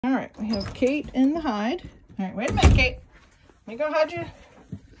All right, we have Kate in the hide. All right, wait a minute, Kate. Let me go hide your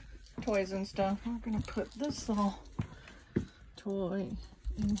toys and stuff. We're gonna put this little toy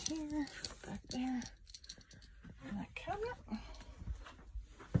in here, back there, in that cabinet.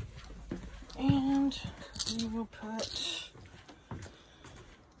 And we will put,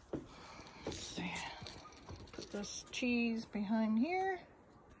 let's see, put this cheese behind here.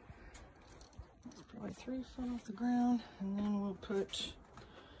 That's probably 3 foot off the ground. And then we'll put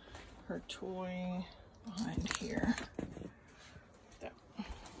her toy behind here. There.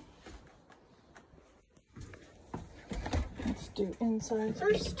 Let's do inside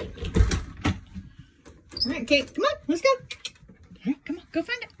first. All right, Kate, come on, let's go. All right, come on, go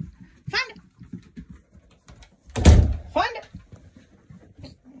find it. Find it. Find it.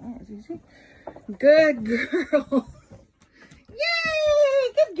 That was easy. Good girl.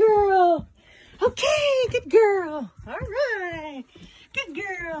 Yay, good girl. Okay, good girl. All right. Good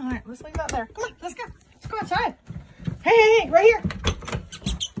girl. All right, let's leave that there. Come on, let's go. Let's go outside. Hey, right here.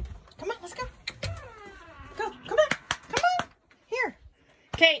 Come on, let's go. Go, come on. Come on. Here.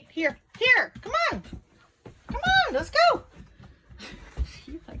 Kate, here. Here. Come on. Come on, let's go.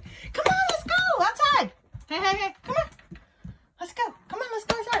 Come on, let's go outside. Hey, come on. Let's go. Come on, let's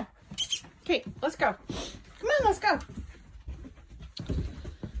go outside. Kate, let's go. Come on, let's go.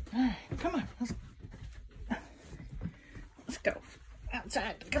 All right, come on. Let's go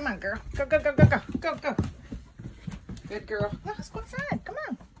outside. Come on, girl. Go, go, go, go, go. Go, go. Good girl. No, let's go outside. Come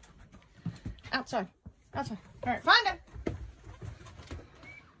on. Outside. Outside. All right, find it.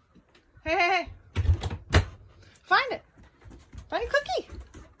 Hey. Find it. Find a cookie.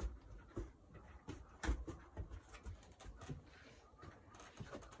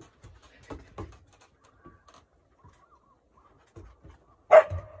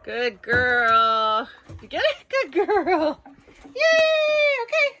 Good girl. You get it? Good girl. Yay!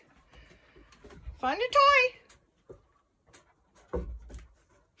 Okay. Find your toy.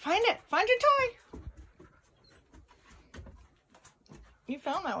 Find it. Find your toy. You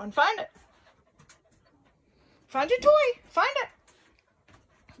found that one. Find it. Find your toy. Find it.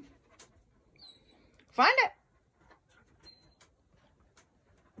 Find it.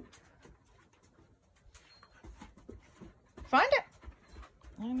 Find it.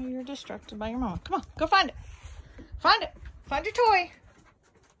 I know you're distracted by your mama. Come on, go find it. Find it. Find your toy.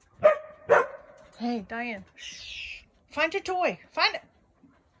 Hey, Diane. Shh. Find your toy. Find it.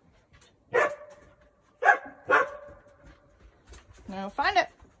 No, find it.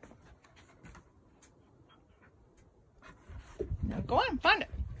 No, go on, find it.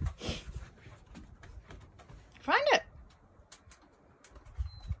 Find it.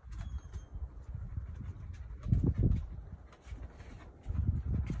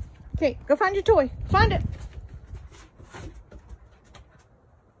 Okay, go find your toy. Find it.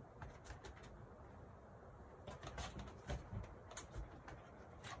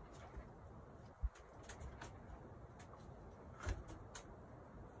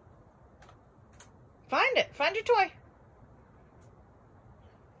 Find it. Find your toy.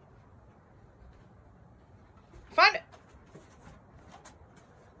 Find it.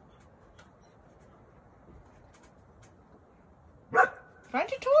 Find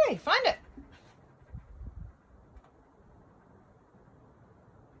your toy. Find it.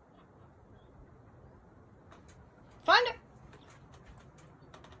 Find it.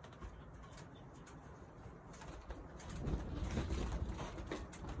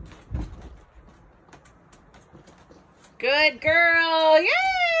 Good girl. Yay!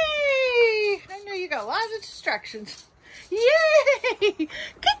 I know you got lots of distractions. Yay!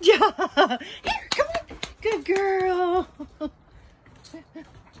 Good job. Here, come on. Good girl.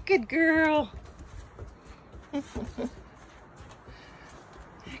 Good girl.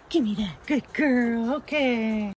 Give me that. Good girl. Okay.